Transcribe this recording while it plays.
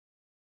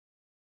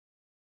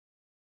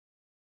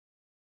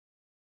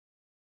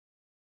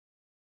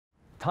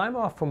Time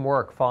off from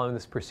work following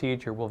this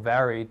procedure will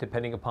vary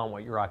depending upon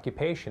what your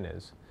occupation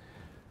is.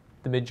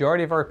 The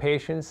majority of our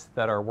patients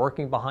that are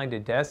working behind a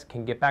desk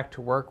can get back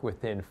to work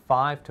within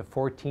 5 to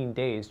 14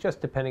 days, just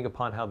depending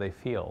upon how they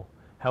feel.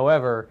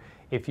 However,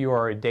 if you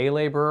are a day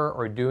laborer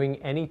or doing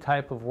any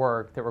type of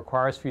work that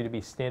requires for you to be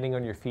standing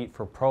on your feet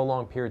for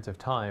prolonged periods of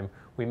time,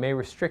 we may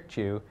restrict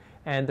you,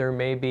 and there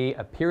may be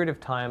a period of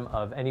time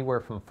of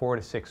anywhere from 4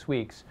 to 6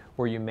 weeks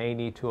where you may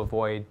need to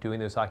avoid doing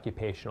those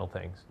occupational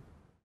things.